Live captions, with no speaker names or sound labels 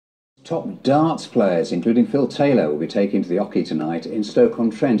Top darts players, including Phil Taylor, will be taking to the Ocky tonight in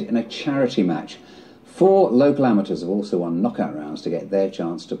Stoke-on-Trent in a charity match. 4 local amateurs have also won knockout rounds to get their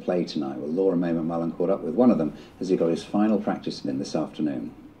chance to play tonight. Well, Laura May McMullen caught up with one of them as he got his final practice in this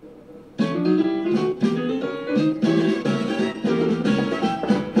afternoon.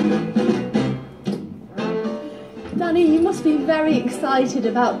 Danny, you must be very excited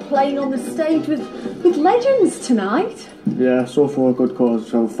about playing on the stage with legends tonight. Yeah, it's all for a good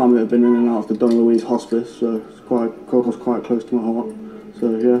cause. I have a family that have been in and out of the Donna Louise Hospice, so it's quite close to my heart.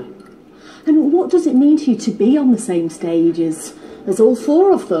 So yeah. And what does it mean to you to be on the same stage as all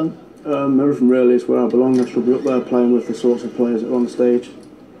 4 of them? Everything really is where I belong. I should be up there playing with the sorts of players that are on the stage.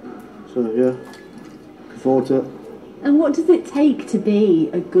 So yeah, looking forward to it. And what does it take to be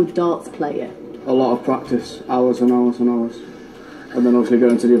a good darts player? A lot of practice, hours and hours and hours. And then obviously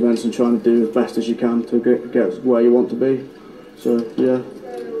going to the events and trying to do as best as you can to get where you want to be. So yeah.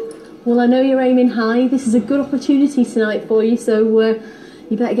 Well, I know you're aiming high. This is a good opportunity tonight for you, so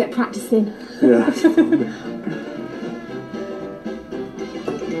you better get practicing. Yeah.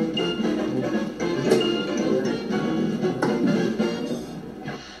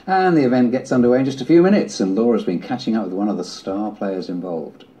 And the event gets underway in just a few minutes, and Laura's been catching up with one of the star players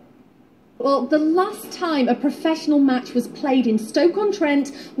involved. Well, the last time a professional match was played in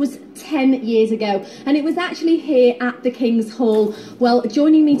Stoke-on-Trent was 10 years ago, and it was actually here at the King's Hall. Well,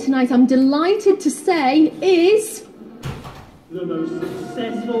 joining me tonight, I'm delighted to say, is... the most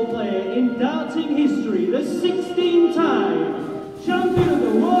successful player in darting history, the 16-time champion of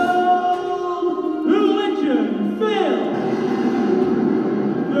the world, the legend, Phil,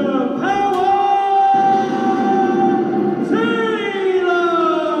 the Power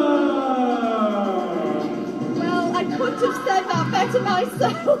have said that better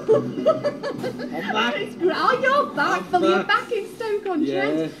myself. I'm back. Oh, you're back, Phil. You're back in Stoke-on-Trent.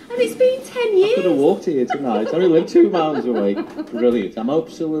 Yeah. And it's been 10 years. I could have walked here tonight. I only live 2 miles away. Brilliant. I'm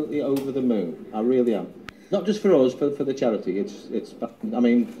absolutely over the moon. I really am. Not just for us, for the charity. It's. I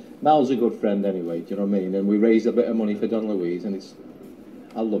mean, Mal's a good friend anyway. Do you know what I mean? And we raised a bit of money for Donna Louise, and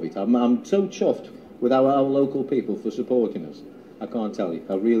I love it. I'm so chuffed with our local people for supporting us. I can't tell you.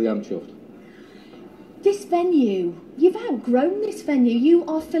 I really am chuffed. This venue, you've outgrown this venue. You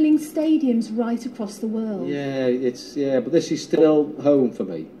are filling stadiums right across the world. Yeah, but this is still home for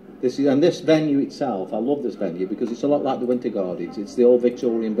me. This venue itself, I love this venue because it's a lot like the Winter Gardens. It's the old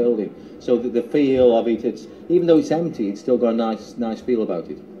Victorian building, so the feel of it. Even though it's empty, it's still got a nice feel about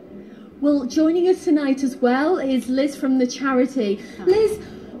it. Well, joining us tonight as well is Liz from the charity. Hi. Liz,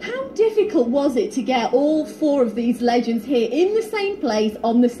 how difficult was it to get all 4 of these legends here in the same place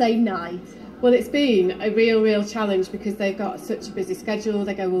on the same night? Well, it's been a real challenge because they've got such a busy schedule.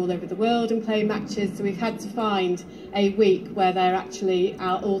 They go all over the world and play matches, so we've had to find a week where they're actually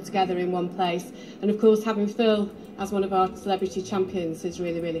out all together in one place. And of course, having Phil as one of our celebrity champions has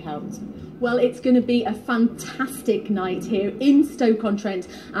really helped. Well, it's going to be a fantastic night here in Stoke-on-Trent,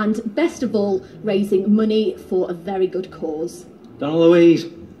 and best of all, raising money for a very good cause. Donna Louise.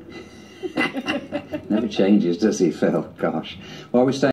 Never changes, does he, Phil? Gosh. While we stay